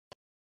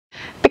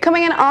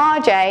Becoming an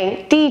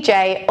RJ,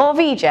 DJ or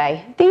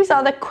VJ, these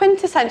are the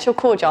quintessential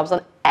cool jobs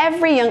on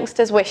every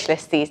youngster's wish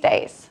list these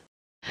days.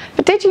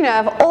 But did you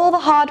know of all the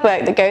hard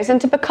work that goes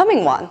into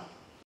becoming one?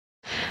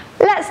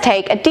 Let's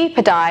take a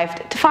deeper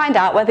dive to find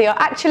out whether you're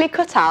actually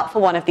cut out for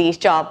one of these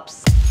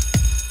jobs.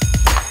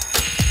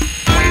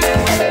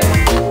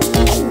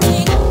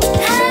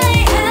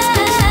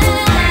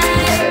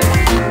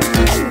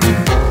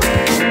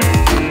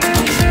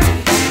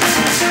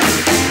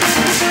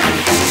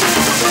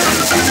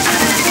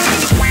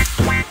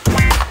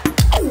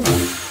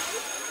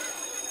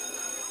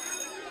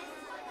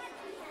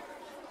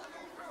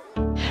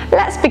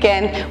 Let's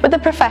begin with a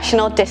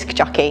professional disc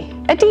jockey,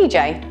 a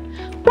DJ.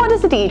 What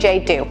does a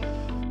DJ do?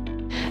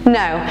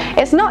 No,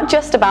 it's not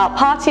just about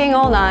partying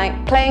all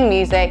night, playing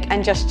music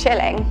and just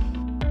chilling.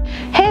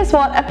 Here's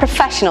what a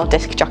professional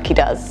disc jockey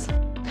does.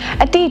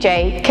 A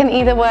DJ can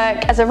either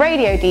work as a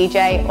radio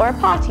DJ or a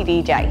party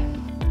DJ.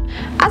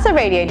 As a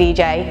radio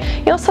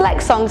DJ, you'll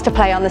select songs to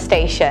play on the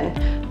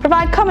station,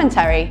 provide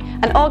commentary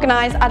and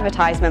organise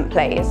advertisement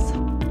plays.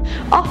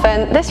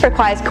 Often, this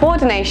requires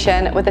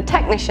coordination with a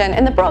technician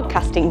in the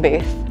broadcasting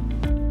booth,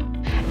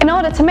 in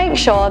order to make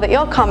sure that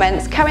your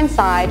comments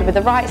coincide with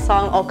the right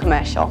song or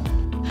commercial.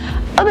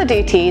 Other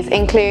duties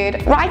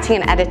include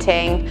writing and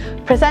editing,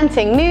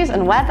 presenting news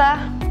and weather,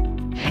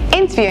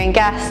 interviewing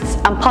guests,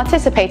 and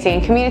participating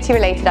in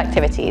community-related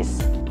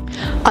activities.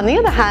 On the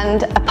other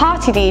hand, a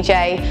party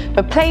DJ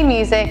would play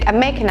music and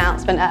make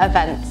announcements at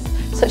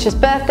events, such as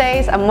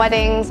birthdays and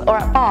weddings or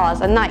at bars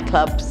and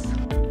nightclubs.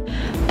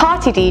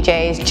 Party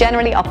DJs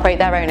generally operate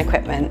their own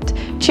equipment,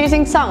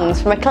 choosing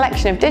songs from a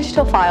collection of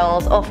digital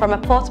files or from a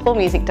portable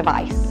music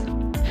device.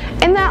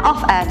 In their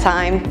off-air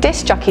time,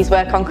 disc jockeys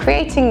work on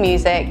creating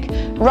music,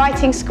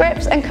 writing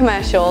scripts and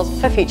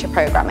commercials for future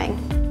programming.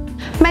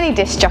 Many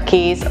disc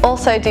jockeys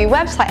also do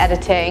website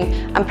editing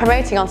and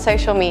promoting on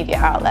social media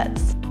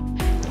outlets.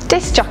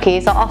 Disc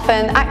jockeys are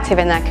often active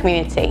in their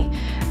community,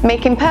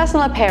 making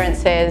personal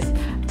appearances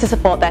to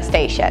support their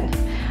station,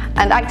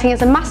 and acting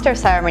as a master of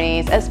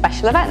ceremonies at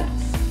special events.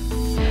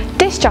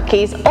 Disc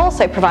jockeys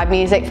also provide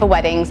music for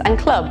weddings and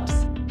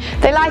clubs.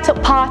 They light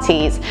up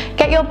parties,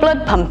 get your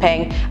blood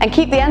pumping, and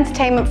keep the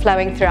entertainment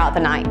flowing throughout the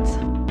night.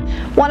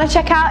 Want to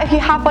check out if you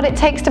have what it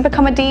takes to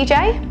become a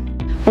DJ?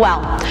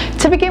 Well,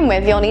 to begin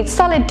with, you'll need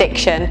solid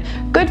diction,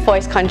 good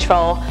voice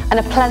control, and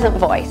a pleasant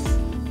voice.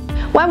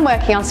 When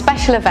working on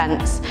special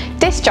events,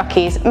 disc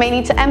jockeys may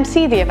need to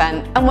MC the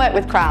event and work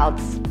with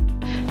crowds.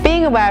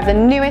 Being aware of the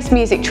newest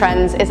music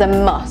trends is a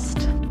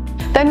must.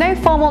 Though no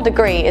formal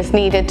degree is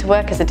needed to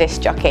work as a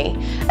disc jockey,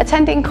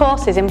 attending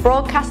courses in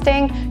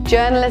broadcasting,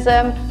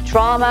 journalism,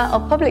 drama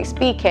or public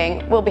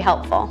speaking will be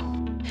helpful.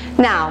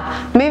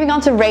 Now, moving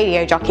on to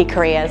radio jockey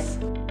careers.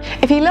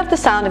 If you love the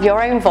sound of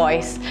your own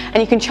voice and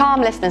you can charm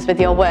listeners with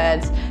your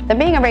words, then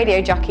being a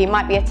radio jockey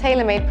might be a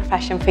tailor-made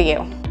profession for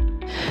you.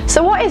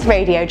 So what is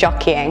radio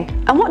jockeying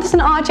and what does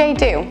an RJ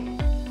do?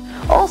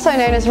 Also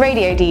known as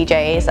radio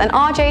DJs, an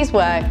RJ's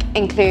work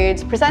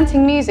includes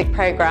presenting music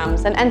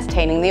programs and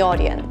entertaining the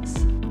audience.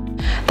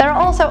 There are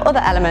also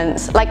other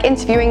elements like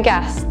interviewing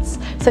guests,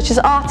 such as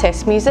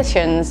artists,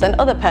 musicians and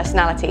other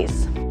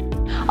personalities.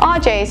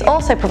 RJs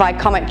also provide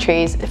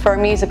commentaries for a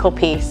musical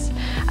piece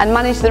and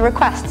manage the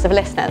requests of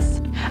listeners.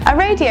 A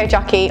radio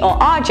jockey or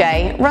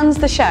RJ runs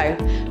the show,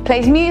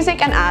 plays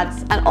music and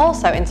ads and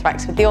also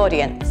interacts with the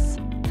audience.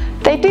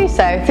 They do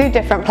so through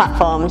different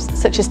platforms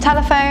such as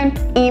telephone,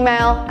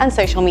 email and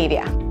social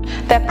media.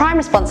 Their prime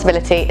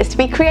responsibility is to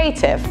be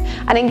creative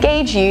and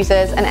engage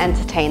users and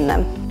entertain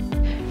them.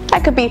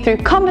 That could be through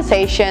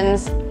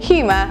conversations,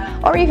 humour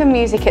or even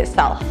music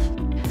itself.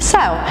 So,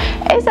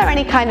 is there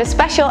any kind of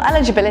special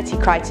eligibility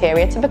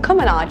criteria to become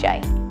an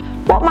RJ?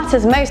 What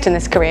matters most in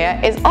this career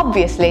is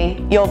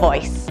obviously your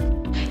voice.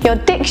 Your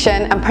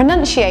diction and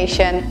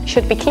pronunciation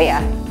should be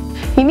clear.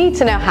 You need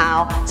to know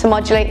how to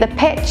modulate the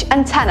pitch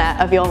and tenor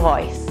of your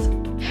voice.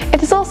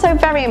 It is also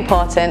very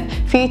important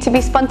for you to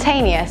be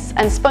spontaneous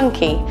and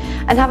spunky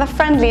and have a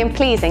friendly and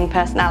pleasing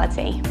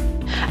personality.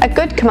 A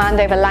good command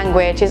over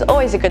language is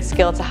always a good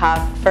skill to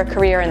have for a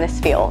career in this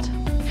field.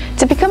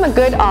 To become a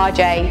good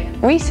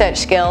RJ, research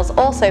skills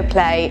also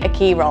play a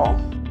key role.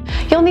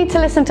 You'll need to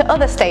listen to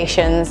other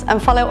stations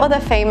and follow other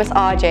famous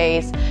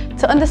RJs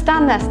to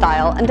understand their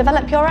style and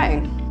develop your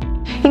own.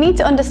 You need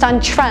to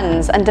understand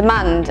trends and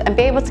demand and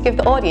be able to give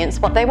the audience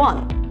what they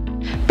want.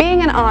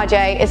 Being an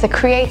RJ is a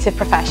creative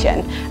profession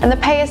and the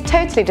pay is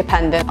totally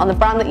dependent on the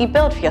brand that you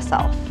build for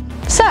yourself.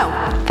 So,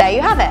 there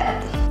you have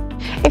it.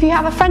 If you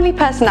have a friendly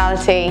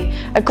personality,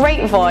 a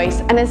great voice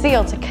and a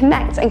zeal to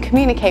connect and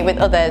communicate with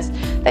others,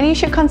 then you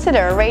should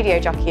consider a radio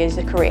jockey as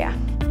a career.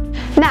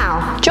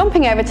 Now,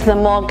 jumping over to the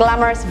more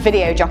glamorous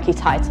video jockey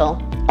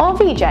title, or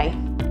VJ.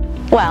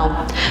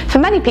 Well, for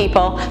many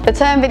people, the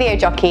term video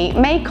jockey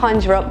may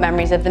conjure up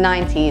memories of the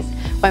 90s,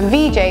 when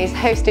VJs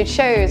hosted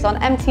shows on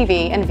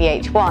MTV and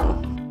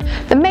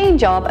VH1. The main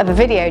job of a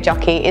video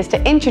jockey is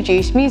to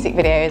introduce music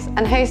videos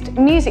and host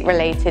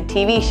music-related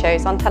TV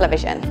shows on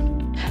television.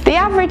 The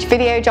average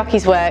video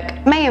jockey's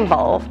work may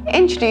involve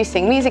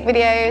introducing music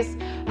videos,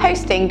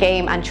 hosting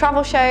game and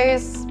travel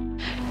shows,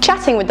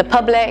 chatting with the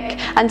public,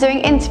 and doing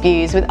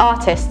interviews with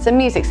artists and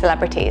music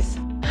celebrities.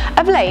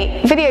 Of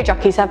late, video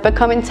jockeys have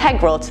become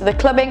integral to the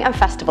clubbing and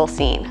festival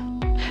scene.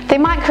 They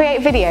might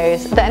create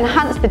videos that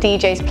enhance the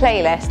DJ's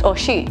playlist or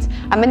shoot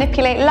and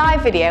manipulate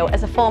live video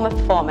as a form of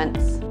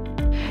performance.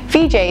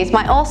 VJs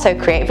might also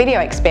create video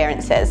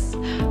experiences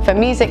for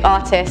music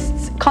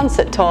artists,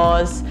 concert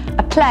tours,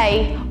 a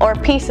play or a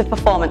piece of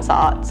performance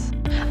art,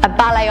 a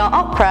ballet or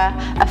opera,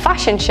 a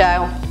fashion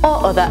show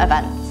or other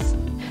events.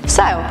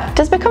 So,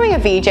 does becoming a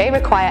VJ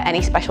require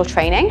any special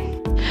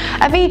training?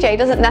 A VJ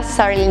doesn't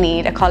necessarily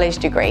need a college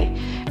degree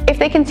if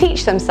they can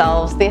teach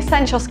themselves the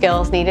essential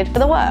skills needed for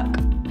the work.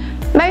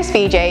 Most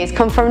VJs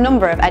come from a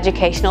number of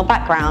educational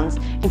backgrounds,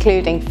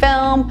 including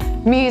film,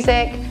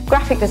 music,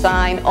 graphic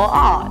design or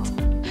art.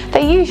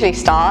 They usually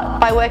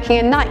start by working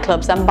in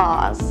nightclubs and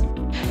bars.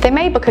 They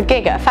may book a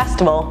gig at a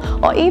festival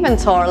or even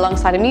tour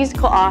alongside a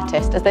musical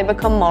artist as they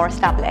become more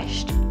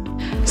established.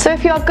 So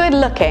if you are good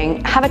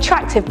looking, have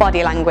attractive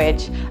body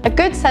language, a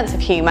good sense of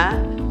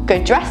humour,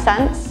 good dress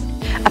sense,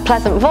 a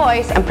pleasant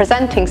voice and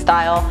presenting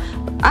style,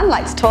 and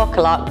like to talk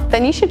a lot,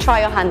 then you should try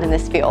your hand in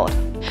this field.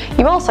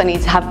 You also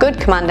need to have good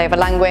command over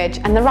language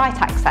and the right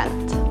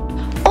accent.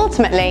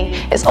 Ultimately,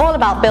 it's all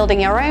about building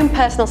your own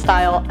personal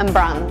style and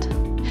brand.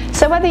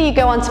 So whether you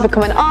go on to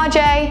become an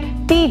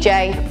RJ,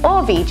 DJ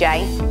or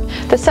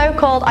VJ, the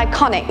so-called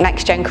iconic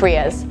next-gen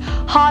careers,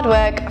 hard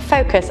work,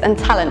 focus and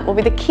talent will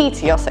be the key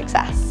to your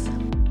success.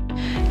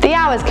 The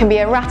hours can be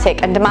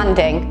erratic and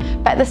demanding,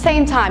 but at the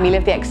same time you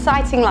live the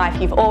exciting life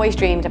you've always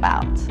dreamed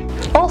about.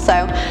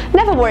 Also,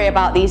 never worry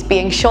about these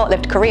being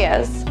short-lived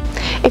careers.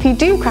 If you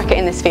do crack it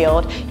in this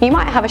field, you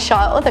might have a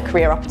shot at other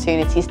career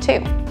opportunities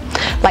too,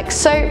 like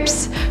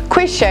soaps,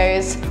 quiz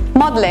shows,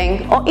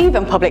 modelling or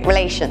even public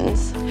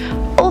relations.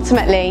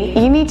 Ultimately,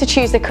 you need to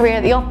choose a career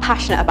that you're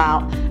passionate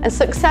about and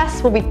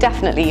success will be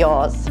definitely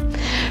yours.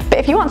 But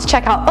if you want to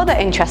check out other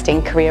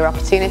interesting career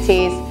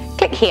opportunities,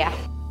 click here.